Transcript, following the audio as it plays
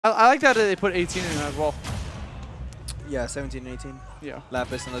I like that they put 18 in as well. Yeah, 17 and 18. Yeah.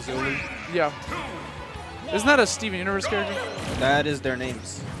 Lapis and Lazuli. Yeah. Isn't that a Steven Universe character? That is their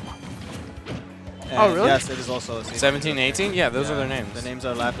names. And oh, really? Yes, it is also a 17, 18? Yeah, those are their names. The names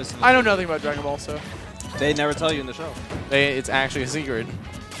are Lapis and I know nothing about Dragon Ball, so. They never tell you in the show. It's actually a secret.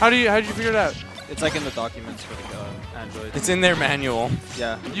 How did you figure it out? It's like in the documents for the Android. It's in their manual.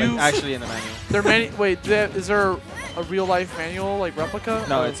 Yeah, You like actually in the manual. Wait, is there a real life manual, like replica?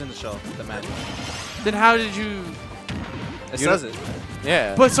 No, or? it's in the show, the manual. Then how did you? It says it.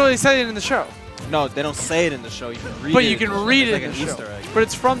 Yeah. But so they said it in the show. No, they don't say it in the show. You can read it. But you can read it like in an the show. Easter egg. But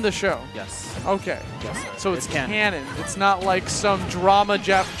it's from the show. Yes. Okay. Yes, sir. So it's canon. canon. It's not like some drama,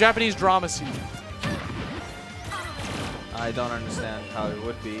 Japanese drama scene. I don't understand how it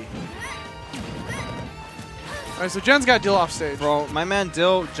would be. All right, so Jen's got Dill off stage. Bro, my man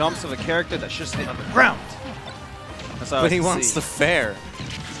Dill jumps with a character that should stay on the ground. That's how But he wants the fair.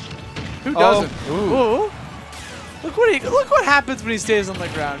 Who doesn't? Ooh. Ooh. Look what happens when he stays on the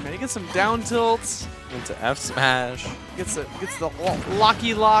ground, man. He gets some down tilts. Into F smash. Gets the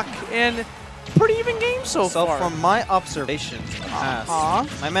locky lock, and pretty even game so far. from my observations in the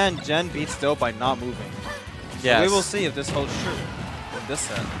past, my man Jen beats Dill by not moving. Yes. So we will see if this holds true in this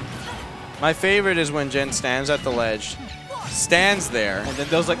set. My favorite is when Jen stands at the ledge, stands there, And then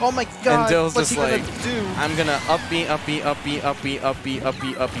Dill's like, oh my god, and Dill's what's just he like, gonna do? I'm gonna up B,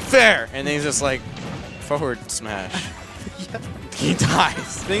 fair! And then he's just like, forward smash. Yeah. He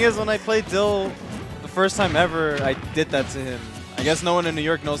dies. Thing is, when I played Dill the first time ever, I did that to him. I guess no one in New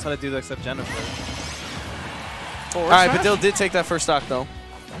York knows how to do that except Jennifer. Alright, but Dill did take that first stock though.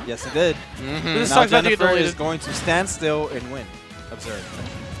 Yes, he did. This Now sucks about to get Jennifer is deleted. going to stand still and win. Observe.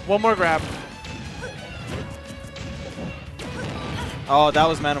 One more grab. Oh, that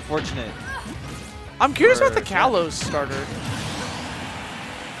was man unfortunate. I'm curious about the Kalos starter.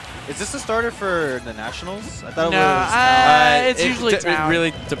 Is this a starter for the Nationals? I thought No, it was. it's usually town. It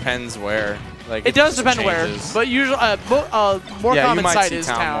really depends where. Like It does just depend changes. where, but usually more yeah, common you might sight see is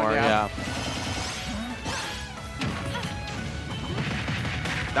town town. more, Yeah.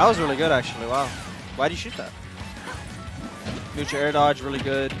 That was really good, actually. Wow. Why'd you shoot that? Neutral air dodge, really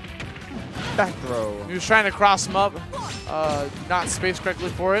good. Back throw. He was trying to cross him up, not spaced correctly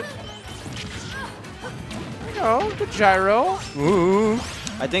for it. There you go, good gyro. Ooh.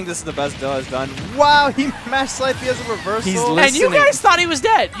 I think this is the best Dill has done. Wow, he mashed Slippy as a reversal. He's And you listening. guys thought he was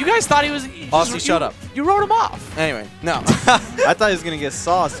dead. You guys thought he was. Austy, shut up. You wrote him off. Anyway, no. I thought he was going to get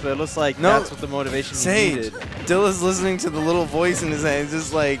sauced, but it looks like No. that's what the motivation he Sage. needed. Dill is listening to the little voice in his head. He's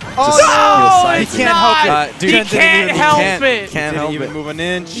just like, Oh, no, he it's can't not. help it. dude, He Jen didn't can't even- help can't- it. Can't Didn't help even it. move an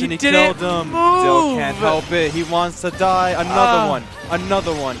inch, He and he didn't killed him. Dill move. can't help it. He wants to die. Another one.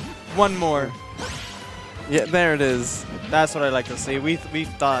 Another one. One more. Yeah, there it is. That's what I like to see. We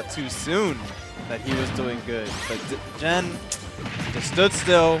thought too soon that he was doing good, but Jen just stood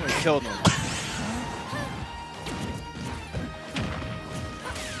still and killed him.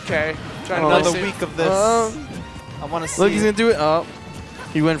 Okay. Trying to Another play safe. week of this. I want to see. Look, he's it. gonna do it. Oh,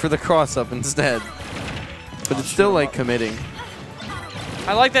 he went for the cross up instead. But it's still like committing.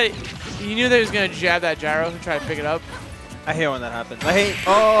 I like that he knew that he was going to jab that gyro and try to pick it up. I hate when that happens. I hate.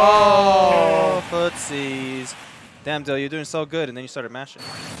 Oh, footsies. Damn, Dill, you're doing so good, and then you started mashing.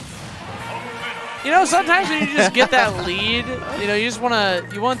 You know, sometimes when you just get that lead, you know, you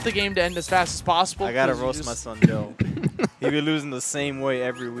want the game to end as fast as possible. I gotta 'cause you roast just- my son, Dill. He be losing the same way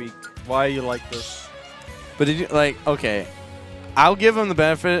every week. Why are you like this? But did you like? Okay, I'll give him the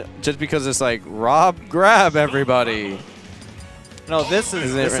benefit just because it's like Rob, grab everybody. No, this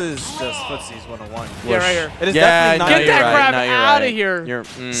is Isn't it just footsies 101. Yeah, right here. It is Yeah, definitely not. no, Get you're that right. grab No, you're out of right. here.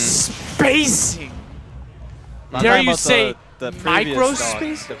 You're, Spacing. I'm Dare talking you about say the previous micro stock.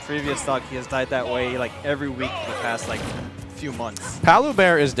 space? The previous stock, he has died that way like every week for the past like few months. Palu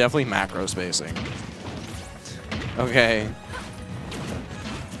Bear is definitely macro spacing. Okay.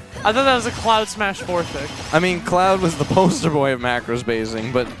 I thought that was a Cloud Smash 4 thing. I mean, Cloud was the poster boy of macro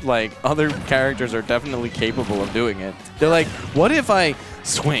spacing, but like other characters are definitely capable of doing it. They're like, what if I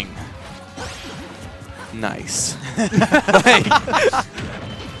swing? Nice. like,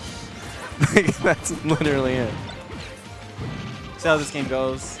 that's literally it. See how this game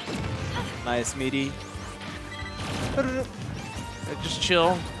goes. Nice, meaty. Just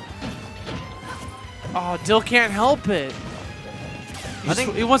chill. Oh, Dill can't help it. I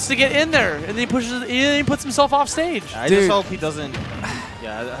think He wants to get in there, and then he pushes. He puts himself off stage. I Dude. just hope he doesn't.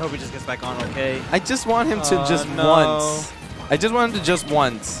 Yeah, I hope he just gets back on okay. I just want him to just no. once. I just want him to just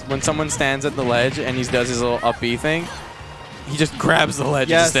once. When someone stands at the ledge and he does his little up B thing, he just grabs the ledge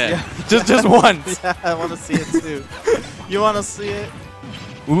Yes, instead. yeah. Just once. Yeah, I want to see it too. You want to see it?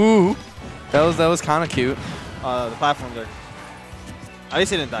 Ooh, that was kind of cute. The platform there. At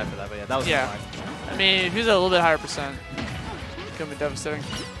least he didn't die for that, but yeah, that was Yeah. fine. I mean, if he's a little bit higher percent, it could be devastating.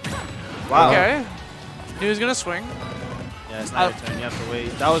 Wow. Okay. Knew he was going to swing. Yeah, it's not your turn. You have to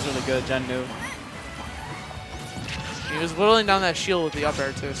wait. That was really good. Jen knew. He was whittling down that shield with the up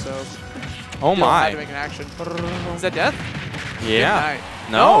air, too, so... Oh Dill had to my. make an action. Is that death? Yeah.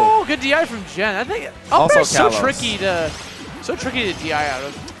 Good No. Oh, good DI from Jen. I think up Also air's so Kalos. tricky to DI out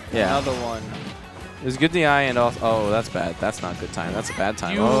of. Yeah. Another one. It was good DI and also. Oh, that's bad. That's not a good time. That's a bad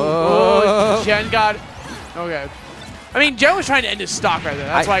time. Jen got... Okay. I mean, Jen was trying to end his stock right there.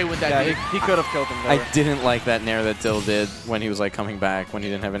 That's why he went that Yeah, deep. he could have killed him I there. didn't like that nair that Dill did when he was like coming back when he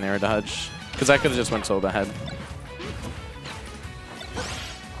didn't have an air dodge. Because I could have just went solo ahead.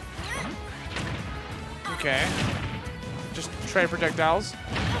 Okay. Just trade projectiles.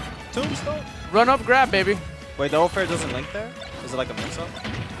 Tombstone? Run up, grab, baby. Wait, double fair doesn't link there? Is it like a mix-up?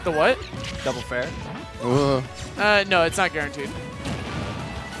 The what? Double fair? No, it's not guaranteed.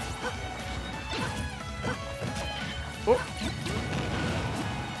 Oh.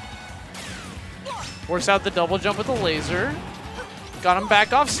 Works out the double jump with the laser. Got him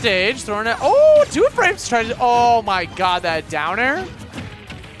back off stage, throwing it. Oh, 2 frames. Trying to. Oh my God, that down air.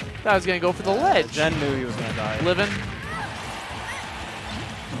 That was gonna go for the ledge. Jen knew he was gonna die. Living.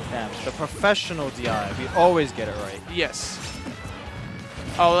 Damn, the professional DI. We always get it right. Yes.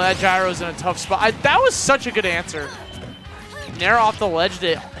 Oh, that gyro's in a tough spot. That was such a good answer. Nair off the ledge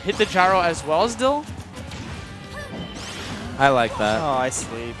to hit the gyro as well as Dill. I like that. Oh, I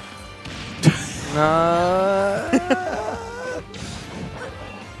sleep.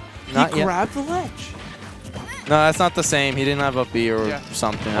 Not He yet. grabbed the ledge. No, that's not the same. He didn't have up B or Yeah.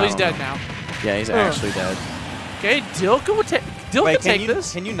 something. Well, I he's don't dead know. now. Yeah, he's actually dead. Okay, Dill could take. Dill Wait, could take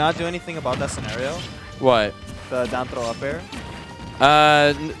this. Can you not do anything about that scenario? What? The down throw up air?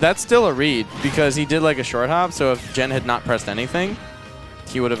 That's still a read because he did like a short hop. So if Jen had not pressed anything,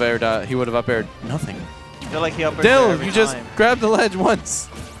 he would have aired. He would have up aired nothing. I feel like he up airs Dill, every you just time. grabbed the ledge once.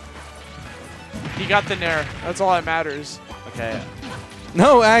 He got the Nair. That's all that matters. Okay.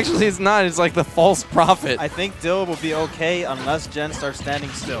 No, actually, it's not. It's like the false prophet. I think Dill will be okay unless Jen starts standing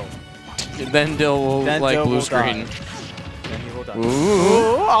still. Then Dill will Then like Dill blue will screen. die. Then he will die. Ooh.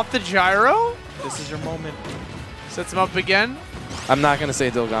 Ooh, off the gyro. This is your moment. Sets him up again. I'm not gonna say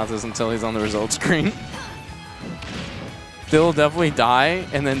Dill got this until he's on the result screen. Dill will definitely die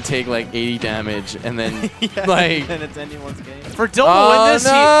and then take like 80 damage and then Yeah, like. and it's anyone's game. For Dill to win this,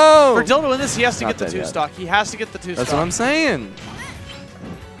 no! for Dill to win this, he has to Not get the dead 2 yet. stock. He has to get the 2 That's stock. what I'm saying.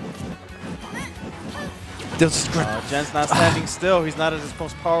 Dill's Jen's not standing still. He's not at his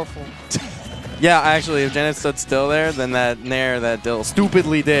most powerful. Yeah, actually, if Janet stood still there, then that nair that Dill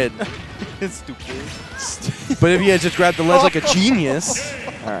stupidly did. It's stupid. But if he had just grabbed the ledge like a genius.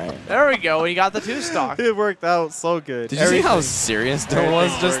 All right. There we go. He got the 2 stock. It worked out so good. Did you see how serious Dill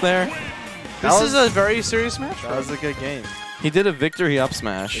was Everything just worked. there? This is a very serious match. That was a good game. He did a victory up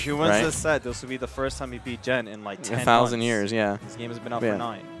smash. If he wins right? this set, this will be the first time he beat Jen in like 10 1,000 months. years, yeah. This game has been out Yeah. for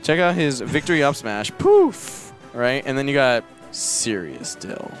 9. Check out his victory up smash. Poof! Right? And then you got serious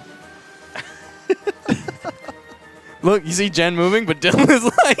Dill. Look, you see Jen moving, but Dill is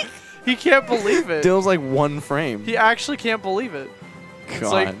like... He can't believe it. Dill's like 1 frame. He actually can't believe it. It's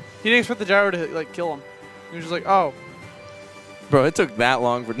God. like he didn't expect the gyro to like kill him. He was just like, oh. Bro, it took that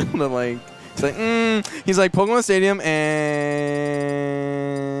long for Dill to like... He's like, He's like, Pokemon Stadium and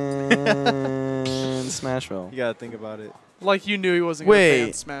Smashville. You gotta think about it. Like you knew he wasn't going to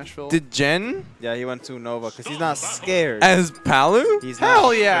Wait, Smashville. did Jen Yeah, he went to Nova because he's not scared. as Palu? He's Hell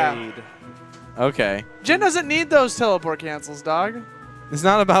not yeah. afraid. Okay. Jen doesn't need those teleport cancels, dog. It's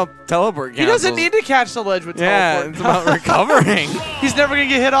not about teleport He cancels. doesn't need to catch the ledge with Yeah, teleport. it's about recovering. He's never going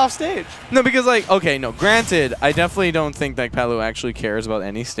to get hit off stage. No, because like, okay, no, granted, I definitely don't think that Palu actually cares about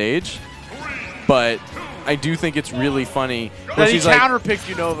any stage, but I do think it's really funny That that he she's like,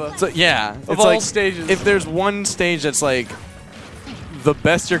 counterpicked Unova. so, yeah, Of it's all like, stages. if there's one stage that's like the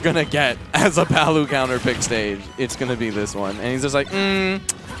best you're gonna get as a Palu counterpick stage, it's gonna be this one. And he's just like,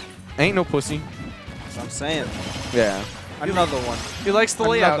 ain't no pussy. That's what I'm saying. Yeah. Another one. He likes the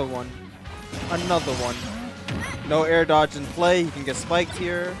layout. Another one. Another one. No air dodge in play. He can get spiked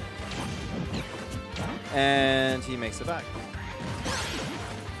here. And he makes it back.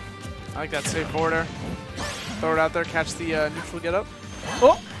 I like that safe forward air. Throw it out there, catch the neutral get up.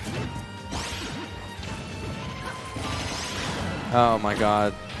 Oh! Oh my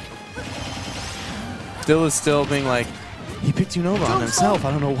god. Dill is still being like, he picked Unova on himself.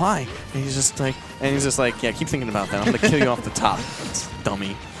 I don't know why. And he's just like, yeah, keep thinking about that. I'm gonna kill you off the top,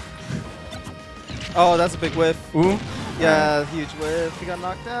 dummy. Oh, that's a big whiff. Ooh, Yeah, huge whiff. He got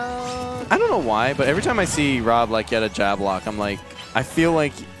knocked out. I don't know why, but every time I see Rob like get a jab lock, I'm like, I feel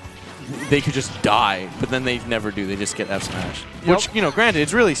like they could just die, but then they never do. They just get F smashed. Yep. Which, you know, granted,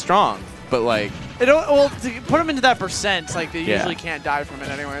 it's really strong, but like, Well, to put them into that percent, like they Yeah. usually can't die from it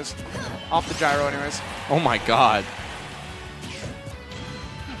anyways. Off the gyro anyways. oh my god.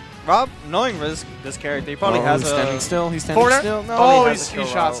 Rob, knowing this character, he probably has he's a... standing still. He's standing Forward. still. No. Oh, has a he kill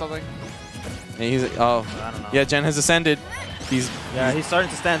shot route. something. And he's oh I don't know. yeah. Jen has ascended. Yeah, he's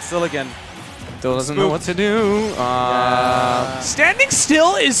starting to stand still again. Still doesn't know what to do. Standing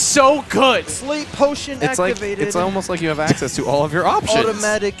still is so good. Sleep potion It's like activated. it's almost like you have access to all of your options.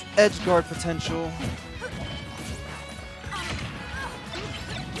 Automatic edge guard potential.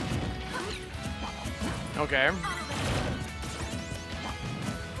 Okay.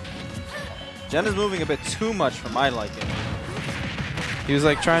 Jen is moving a bit too much for my liking. He was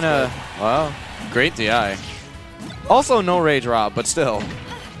like trying to. Wow, great DI. Also no rage Rob, but still.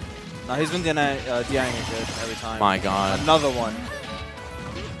 No, he's been DIing it good every time. My god. Another one.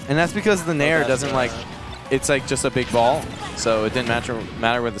 And that's because the Nair that's doesn't like. It's like just a big ball, so it didn't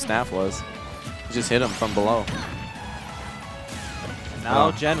matter where the staff was. You just hit him from below. Now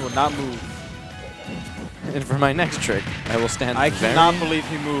Oh. Jen will not move. And for my next trick, I will stand. I very cannot believe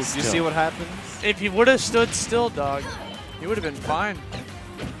he moved. You still. see what happens? If he would have stood still, dog, he would have been fine.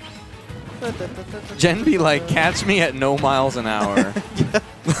 Jen be like, catch me at no miles an hour.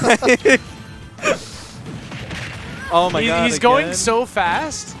 Oh my god. He's going again? so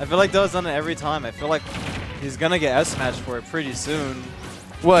fast. I feel like Doe's done it every time. I feel like he's gonna get S smashed for it pretty soon.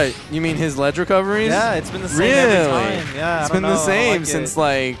 What? You mean his ledge recoveries? Yeah, it's been the same Really? every time. Yeah, It's I been don't the know. I same like since it.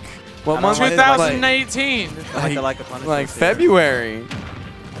 like what I month? don't like it. 2018. I like the punishments like here. February.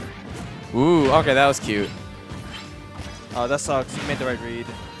 Ooh, okay, that was cute. Oh, that sucks. He made the right read.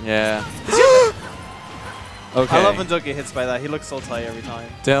 Yeah. Okay. I love when Doe gets hits by that. He looks so tight every time.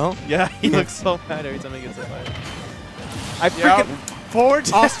 Dill? Yeah, he looks so bad every time he gets hit by it. I Yep. freaking... Forward.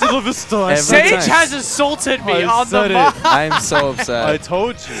 Austy La Vista. Every Sage time. has assaulted me I on the said it. mod. I'm so I upset.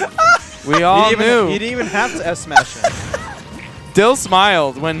 told you. We all He knew. didn't even have to S smash him. Dill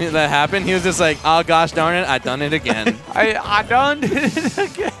smiled when that happened. He was just like, oh gosh darn it, I done it again. I done it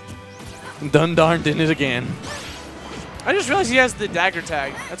again. Done darn did it again. I just realized he has the dagger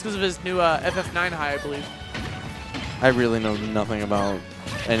tag. That's because of his new FF9 high, I believe. I really know nothing about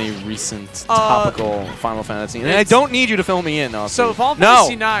any recent topical Final Fantasy. And I it's- don't need you to fill me in, Austin. So Final no.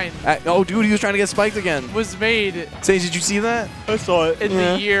 Fantasy 9 Oh, dude, he was trying to get spiked again. was made Sage, did you see that? I saw it. in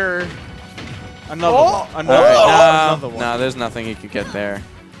Yeah. the year. Another Oh! one. Another, another one. No, there's nothing he could get there.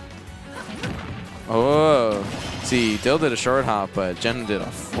 Oh. See, Dill did a short hop, but Jen did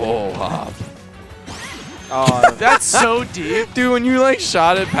a full hop. Oh, That's so deep. Dude, when you like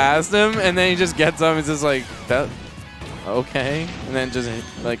shot it past him and then he just gets up, it's just like, that, okay. And then just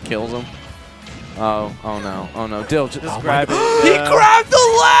like kills him. Oh no. Oh no. Dill, just oh grab my it. God. He grabbed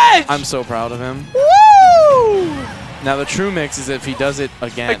the ledge! I'm so proud of him. Woo! Now the true mix is if he does it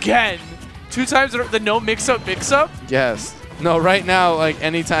again. Again. 2 times the no mix-up mix-up? Yes. No, right now, like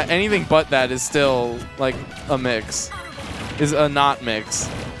anytime, anything but that is still like a mix. Is a not mix.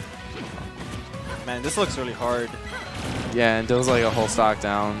 man, this looks really hard. Yeah, and Dill's like a whole stock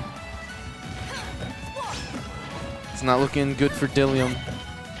down. It's not looking good for Dillium.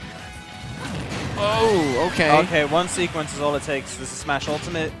 Oh, okay. Okay, one sequence is all it takes. This is Smash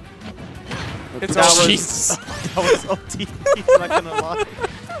Ultimate. It's That all was- Jesus. That was OT. I'm not gonna lie.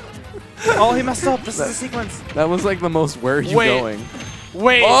 Oh, he messed up. This is the sequence. That was like the most where are you Wait. going?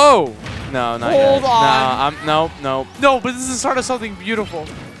 Wait. Oh! No, not yet. Hold on. No, no. No, but this is the start of something beautiful.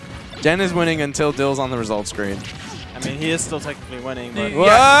 Jen is winning until Dill's on the result screen. I mean, he is still technically winning, but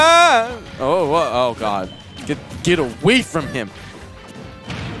Yeah. Oh God. Get away from him.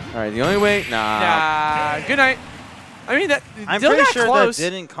 All right, the only way. Nah. Good night. I mean, that I'm Dill pretty got sure close. that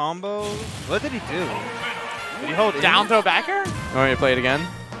didn't combo. What did he do? Did he hold Down in? throw backer? Want me to play it again?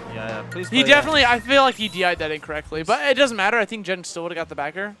 Yeah, please. He play definitely, I feel like he DI'd that incorrectly, but it doesn't matter. I think Jen still would have got the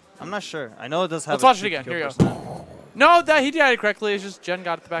backer. that. I'm not sure. I know it does have. Let's a watch it cheap again. kill Here you go. percent. No, that he DI'd it correctly. It's just Jen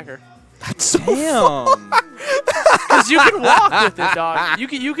got the backer. That's so Damn. Because you can walk with it, dog.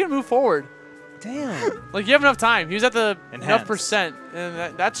 You can move forward. Damn. Like, you have enough time. He was at the enough Enhanced. percent,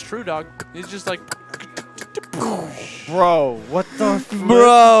 and that's true, dog. He's just like, Bro, what the?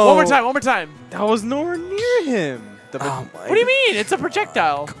 Bro. one more time, one more time. That was nowhere near him. Oh my. What do you mean? It's a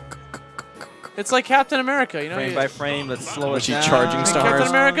projectile. It's like Captain America, you know? Frame by frame, let's slow Was it she down. charging stars? Captain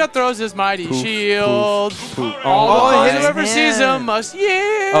America throws his mighty Poof, shield. poof, poof. All Oh, those his whoever sees him hand. must yield.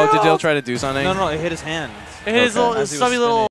 Oh, did Dill try to do something? No, it hit his hand. It hit his Okay. little As he was stubby little